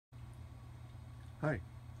Hi.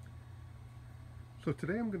 So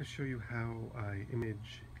today I'm going to show you how I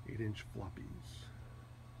image 8-inch floppies.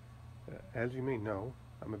 As you may know,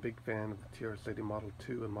 I'm a big fan of the TRS Model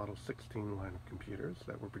 2 and Model 16 line of computers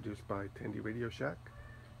that were produced by Tandy Radio Shack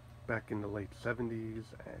back in the late 70s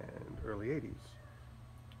and early 80s.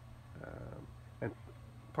 And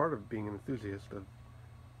part of being an enthusiast of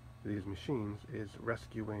these machines is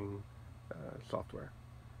rescuing software.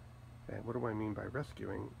 And what do I mean by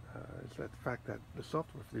rescuing? Is that the fact that the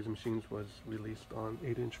software for these machines was released on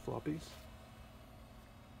 8-inch floppies.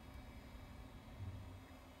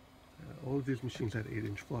 All of these machines had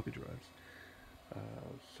 8-inch floppy drives.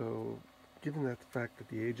 So given that the fact that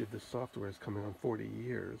the age of this software is coming on 40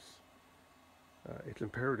 years, it's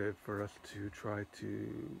imperative for us to try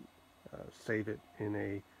to save it in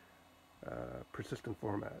a persistent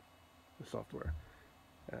format, the software,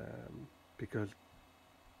 because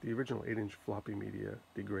the original 8-inch floppy media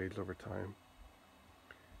degrades over time.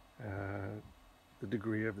 The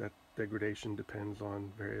degree of that degradation depends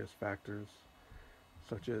on various factors,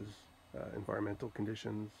 such as environmental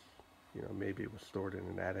conditions. Maybe it was stored in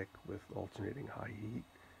an attic with alternating high heat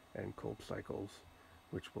and cold cycles,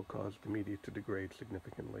 which will cause the media to degrade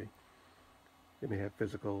significantly. It may have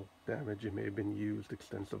physical damage. It may have been used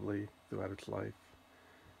extensively throughout its life.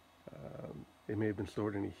 It may have been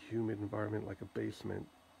stored in a humid environment like a basement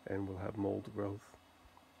and will have mold growth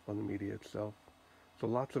on the media itself. So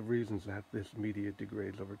lots of reasons that this media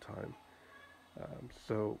degrades over time.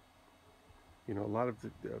 A lot of the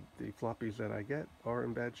floppies that I get are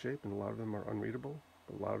in bad shape, and a lot of them are unreadable.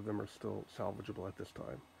 A lot of them are still salvageable at this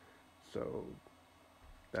time. So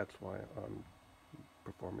that's why I'm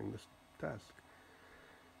performing this task.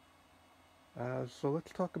 So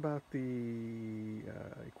let's talk about the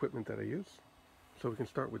equipment that I use. So we can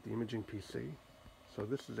start with the imaging PC. So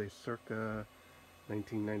this is a circa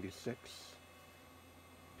 1996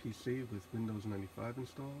 PC with Windows 95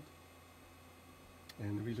 installed.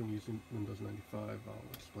 And the reason we're using Windows 95,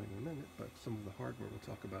 I'll explain in a minute, but some of the hardware we'll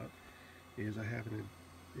talk about is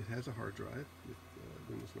it has a hard drive with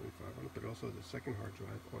Windows 95 on it, but also the second hard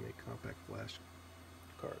drive on a compact flash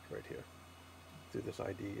card right here through this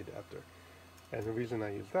ID adapter. And the reason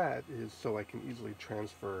I use that is so I can easily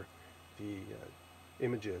transfer the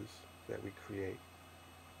images that we create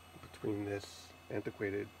between this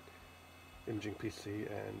antiquated imaging PC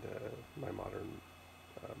and my modern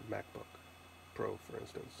MacBook Pro, for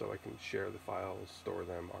instance, so I can share the files, store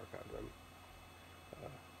them, archive them,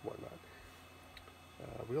 whatnot.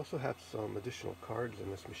 We also have some additional cards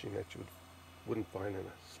in this machine that you wouldn't find in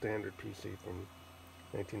a standard PC from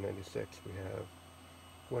 1996. We have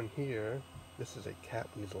one here. This is a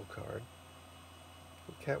Catweasel card.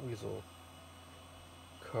 The Catweasel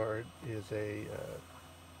card is a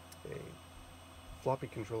floppy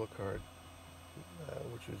controller card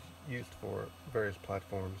which was used for various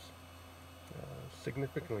platforms.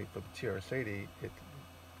 Significantly for the TRS-80, it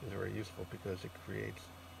is very useful because it creates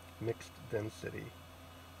mixed density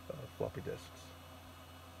floppy disks.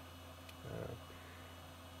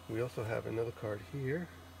 We also have another card here.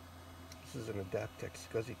 This is an Adaptec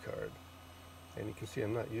SCSI card, and you can see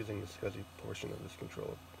I'm not using the SCSI portion of this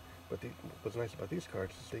controller. But what's nice about these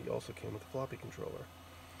cards is they also came with a floppy controller.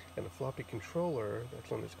 And the floppy controller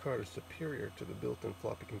that's on this card is superior to the built-in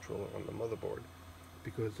floppy controller on the motherboard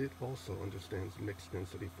because it also understands mixed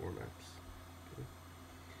density formats. Okay?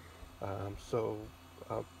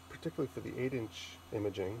 Particularly for the 8-inch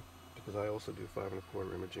imaging, because I also do 5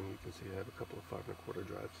 1/4 imaging, you can see I have a couple of 5 1/4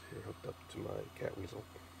 drives here hooked up to my Catweasel.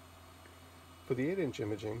 For the 8-inch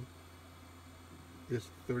imaging, this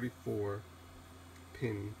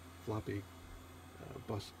 34-pin floppy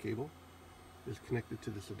bus cable is connected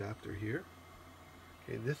to this adapter here.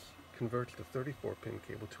 Okay, this converts the 34-pin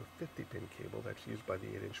cable to a 50-pin cable that's used by the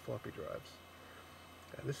 8-inch floppy drives.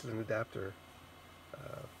 This is an adapter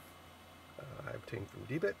I obtained from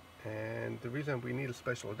dbit, and the reason we need a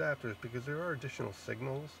special adapter is because there are additional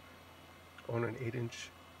signals on an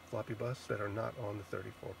 8-inch floppy bus that are not on the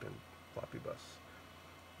 34-pin floppy bus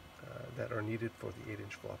that are needed for the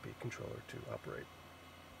 8-inch floppy controller to operate.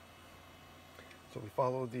 So we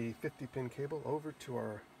follow the 50-pin cable over to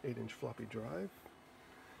our 8-inch floppy drive,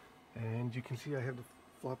 and you can see I have the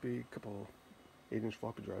couple 8-inch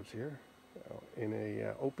floppy drives here in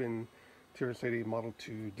a open TRS-80 Model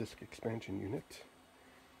 2 disk expansion unit.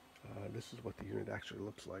 This is what the unit actually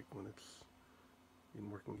looks like when it's in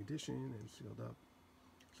working condition and sealed up.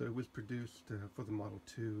 So it was produced for the Model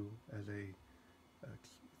 2 as a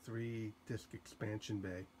 3-disc expansion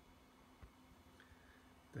bay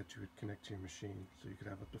that you would connect to your machine, so you could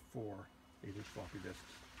have up to 4 8-inch floppy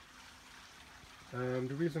disks.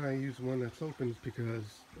 The reason I use one that's open is because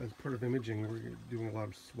as part of imaging we're doing a lot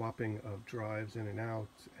of swapping of drives in and out,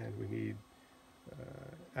 and we need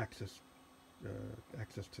access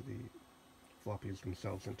to the floppies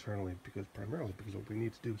themselves internally, primarily because what we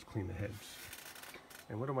need to do is clean the heads.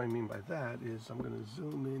 And what do I mean by that is I'm going to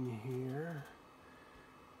zoom in here,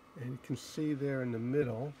 and you can see there in the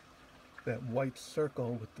middle that white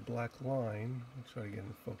circle with the black line. I'll try to get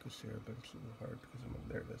in focus here, but it's a little hard because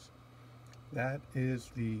there it is. That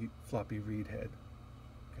is the floppy read head.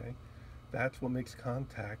 Okay, that's what makes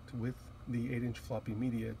contact with the 8-inch floppy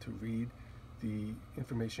media to read the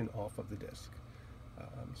information off of the disk.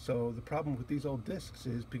 So the problem with these old disks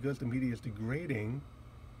is because the media is degrading,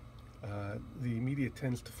 the media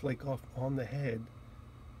tends to flake off on the head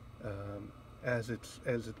as it's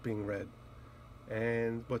being read.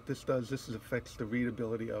 And what this does, this affects the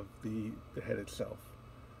readability of the head itself.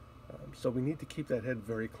 So we need to keep that head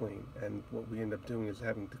very clean, and what we end up doing is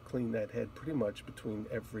having to clean that head pretty much between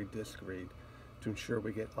every disk read to ensure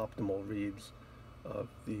we get optimal reads of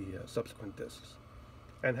the subsequent disks.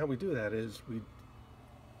 And how we do that is we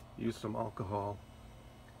use some alcohol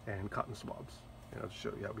and cotton swabs. And I'll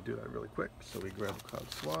show you how we do that really quick. So we grab a cotton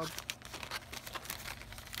swab,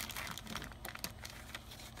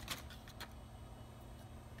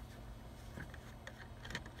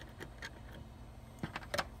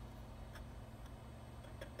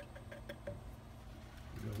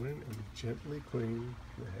 go in and gently clean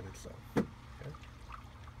the head itself. Okay?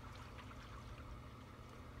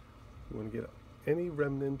 You want to get any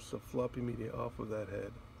remnants of floppy media off of that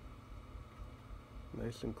head.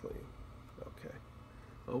 Nice and clean. Okay.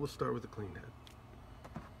 Always start with a clean head.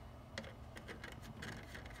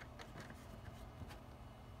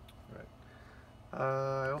 Alright.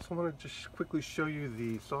 I also want to just quickly show you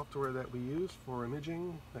the software that we use for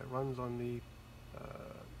imaging that runs on the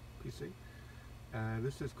PC.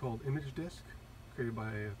 This is called Image Disk, created by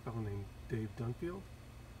a fellow named Dave Dunfield.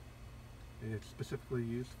 It's specifically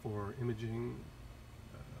used for imaging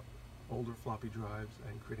older floppy drives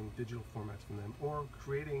and creating digital formats from them, or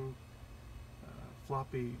creating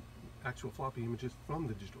actual floppy images from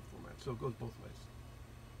the digital format. So it goes both ways.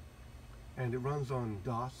 And it runs on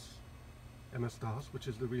DOS, MS-DOS, which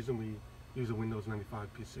is the reason we use a Windows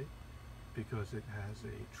 95 PC, because it has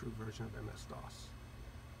a true version of MS-DOS.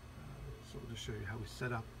 So we'll just show you how we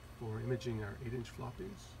set up for imaging our 8-inch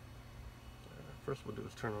floppies. First we'll do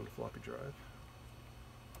is turn on the floppy drive.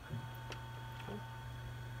 Okay.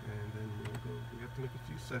 And then we have to make a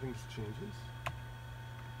few settings changes.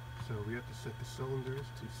 So we have to set the cylinders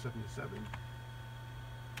to 77,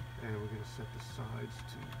 and we're going to set the sides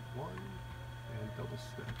to 1, and double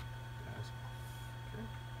step as off. Okay.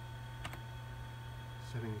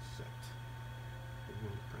 Settings set. We're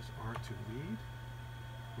going to press R to read.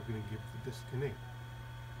 We're going to give the disk a name.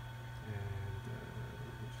 And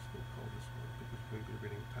we're just going to call this one because we're going to be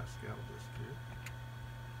reading a Pascal disk here.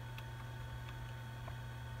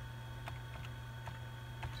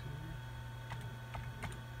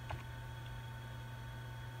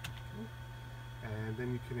 And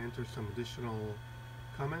then you can enter some additional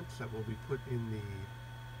comments that will be put in the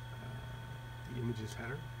images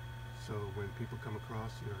header. So when people come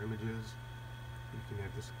across your images, you can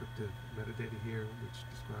add descriptive metadata here, which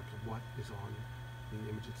describes what is on the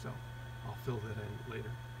image itself. I'll fill that in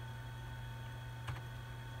later.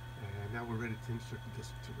 And now we're ready to insert the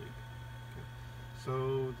disk to read. Okay.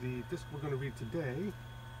 So the disk we're going to read today,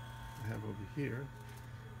 I have over here.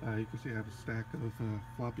 You can see I have a stack of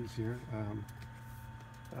floppies here.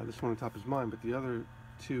 This one on top is mine, but the other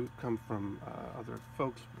two come from other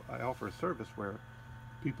folks. I offer a service where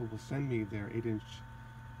people will send me their 8-inch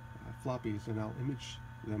floppies, and I'll image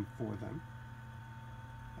them for them.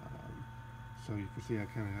 So you can see I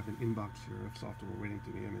kind of have an inbox here of software waiting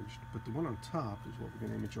to be imaged. But the one on top is what we're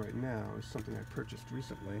going to image right now. Is something I purchased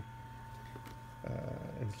recently,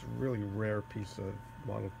 and it's a really rare piece of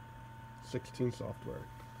Model 16 software,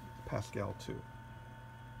 Pascal 2.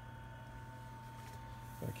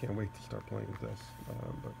 I can't wait to start playing with this,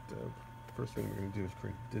 but first thing we're going to do is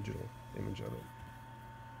create a digital image of it.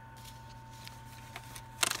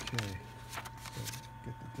 Okay, so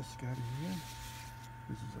get the disk out of here.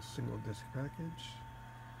 This is a single disk package.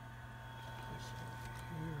 Place it over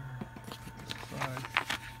here. Put this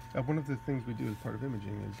aside. One of the things we do as part of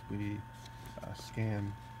imaging is we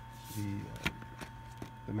scan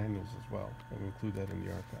the manuals as well, and we include that in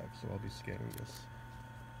the archive. So I'll be scanning this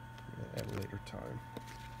at a later time,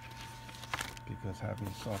 because having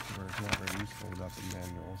the software is not very useful without the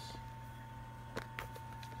manuals.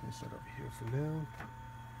 Place that over here for now.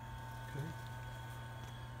 Okay.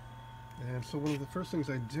 And so one of the first things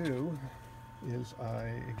I do is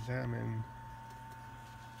I examine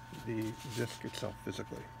the disk itself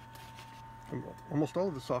physically. Almost all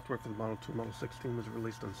of the software for the Model 2 and Model 16 was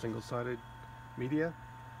released on single-sided media.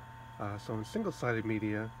 So in single-sided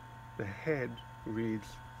media, the head reads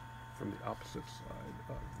from the opposite side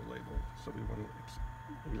of the label. So we want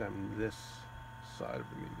to examine this side of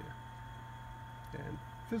the media. And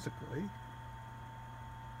physically,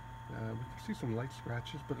 we can see some light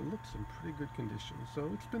scratches, but it looks in pretty good condition. So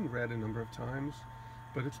it's been read a number of times,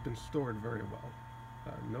 but it's been stored very well.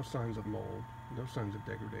 No signs of mold, no signs of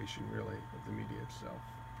degradation, really, of the media itself.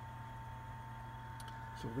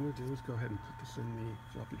 So what we're going to do is go ahead and put this in the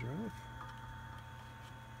floppy drive.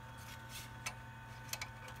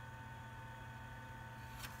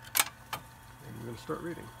 And we're going to start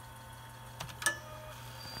reading.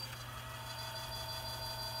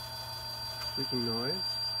 Squeaking noise,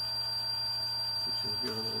 which you'll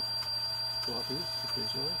hear on those floppies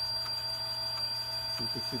occasionally. You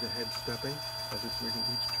can see the head stepping as it's reading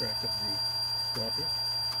each track of the floppy.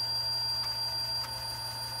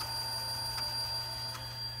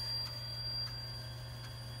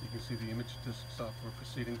 You can see the image disk software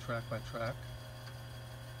proceeding track by track.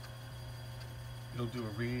 It'll do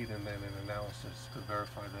a read and then an analysis to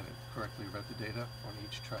verify that it correctly read the data on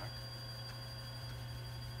each track.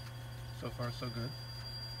 So far, so good.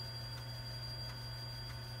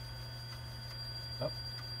 Up.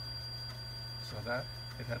 So that,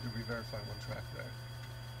 it had to re-verify one track there.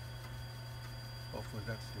 Hopefully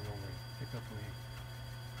that's the only hiccup we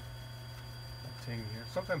obtain here.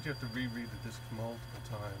 Sometimes you have to reread the disk multiple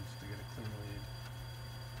times to get a clean read.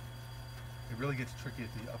 It really gets tricky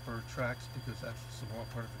at the upper tracks because that's the small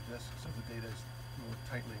part of the disk, so the data is more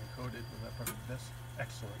tightly encoded in that part of the disk.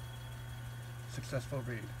 Excellent. Successful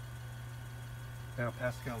read. Now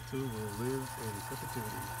Pascal 2 will live in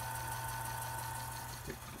perpetuity.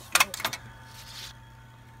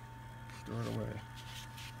 Store it away.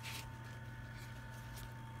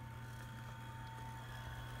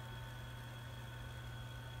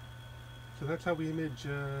 So that's how we image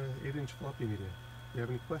 8-inch floppy media. If you have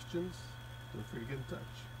any questions, feel free to get in touch.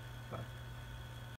 Bye.